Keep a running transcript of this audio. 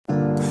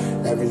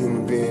every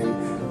human being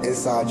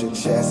inside your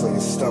chest or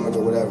your stomach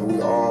or whatever, we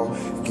all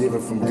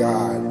given from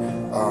God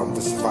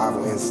the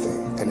survival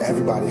instinct. And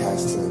everybody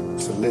has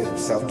to live,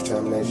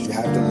 self-determination. You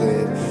have to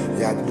live,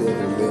 you have to be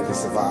able to live and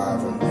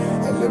survive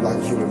and live like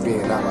a human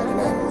being, not like an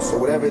animal. So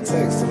whatever it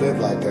takes to live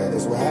like that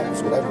is what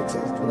happens, whatever it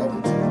takes, whatever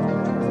it takes.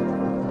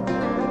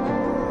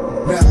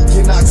 Now,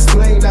 can I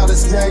explain how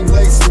this game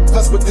laced me?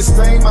 Plus with this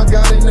fame, I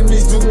got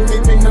enemies doing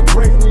anything to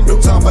break me. No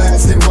time for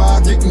asking why,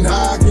 getting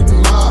high,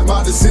 getting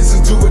my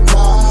decisions do it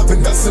live,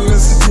 and hustling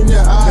in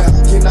your eye.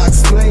 Now, can I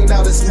explain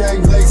how this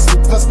game laced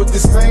me? Plus with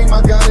this fame,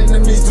 I got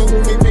enemies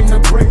doing anything to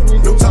break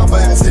me. No time for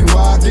asking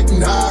why,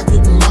 getting high,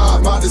 getting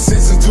my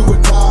decisions do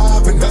it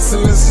live, and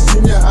hustling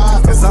in your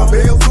eye. As I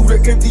bail through the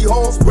empty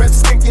halls, breath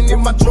stinking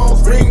in my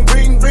drawers, ring,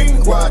 ring,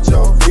 ring, quiet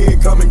y'all,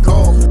 incoming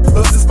call.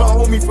 Plus it's my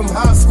homie from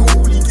high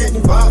school, he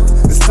getting by.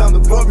 It's time to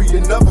bury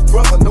another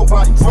brother,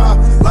 nobody cry.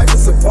 Life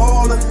is a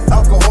baller,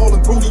 alcohol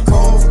and booty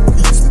calls.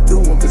 We used to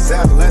do them as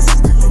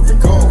adolescents, do you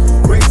recall?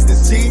 Raised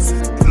as G's,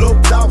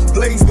 looked out,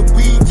 blaze the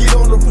weed, get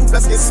on the roof,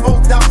 let's get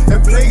smoked out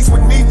and blaze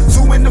with me.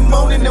 2 in the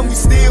morning and we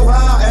still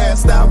high,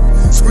 assed out.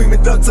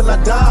 Screaming duck till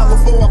I die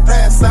before I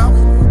pass out.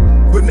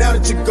 But now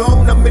that you're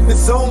gone, I'm in the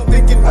zone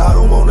thinking I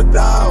don't wanna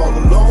die all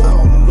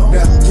alone.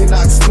 Now, can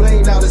I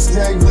explain how this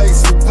game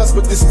laced me? Plus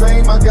with this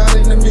fame, I got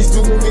enemies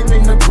doing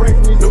anything to break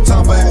me. No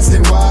time for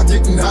asking why,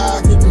 getting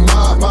high, getting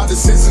my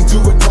decisions do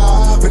it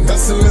live, and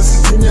hustling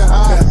in your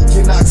eye. Now,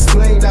 can I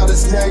explain how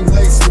this game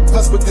laced me?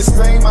 Plus with this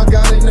fame, I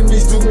got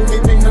enemies doing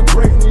anything to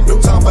break me. No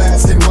time for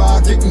asking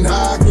why, getting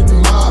high,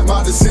 getting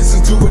my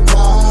decisions do it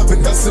live,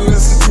 and hustling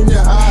in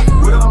your eye.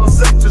 With all the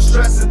sexual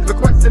stressing, the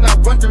question I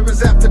wonder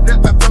is after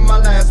death, after my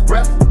last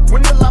breath,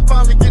 when will I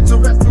finally get to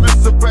rest through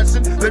this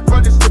suppression? They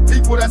punish the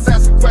people that's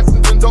asking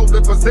questions and those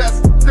that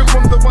possess. Then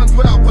from the ones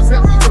without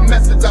possessing the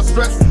message I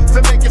stress. To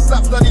make it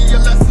stop, study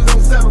your lessons,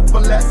 don't settle for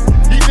less.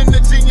 Even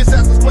the genius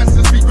asks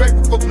questions, be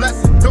grateful for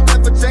blessings. Don't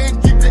ever change,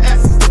 keep the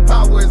essence. The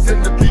power is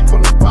in the people,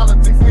 the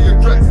politics we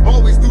address.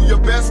 Always do your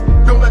best,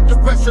 don't let the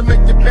pressure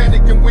make you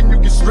panic. And when you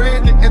get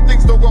stranded and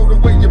things don't go the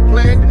way you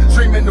planned,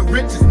 dreaming of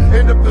riches,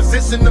 in a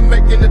position of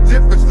making a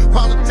difference.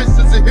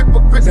 Politicians and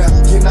hypocrites. Now,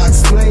 can I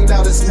explain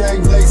how this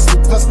game laced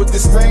me? Plus with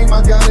this fame,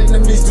 I got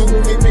enemies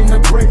doing anything to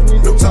break me.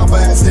 No time for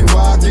asking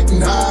why, getting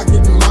high,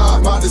 getting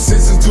my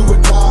decisions do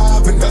it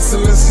live, and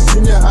hustling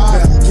in your eye.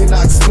 Now, can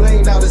I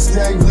explain how this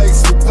game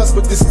laced me? Plus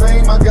with this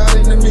fame, I got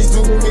enemies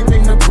doing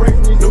anything to break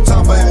me. No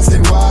time for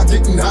asking why,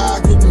 getting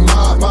high, getting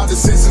my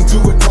decisions do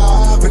it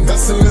live, and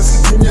hustling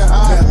in your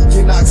eye. Now,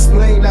 can I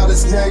explain how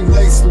this game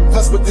laced me?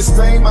 Plus with this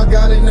fame, I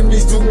got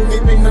enemies doing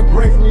anything to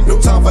break me. No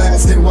time for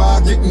asking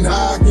why, getting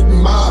high,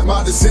 getting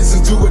my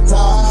decisions do it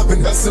live,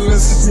 and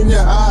hustling in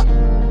your eye.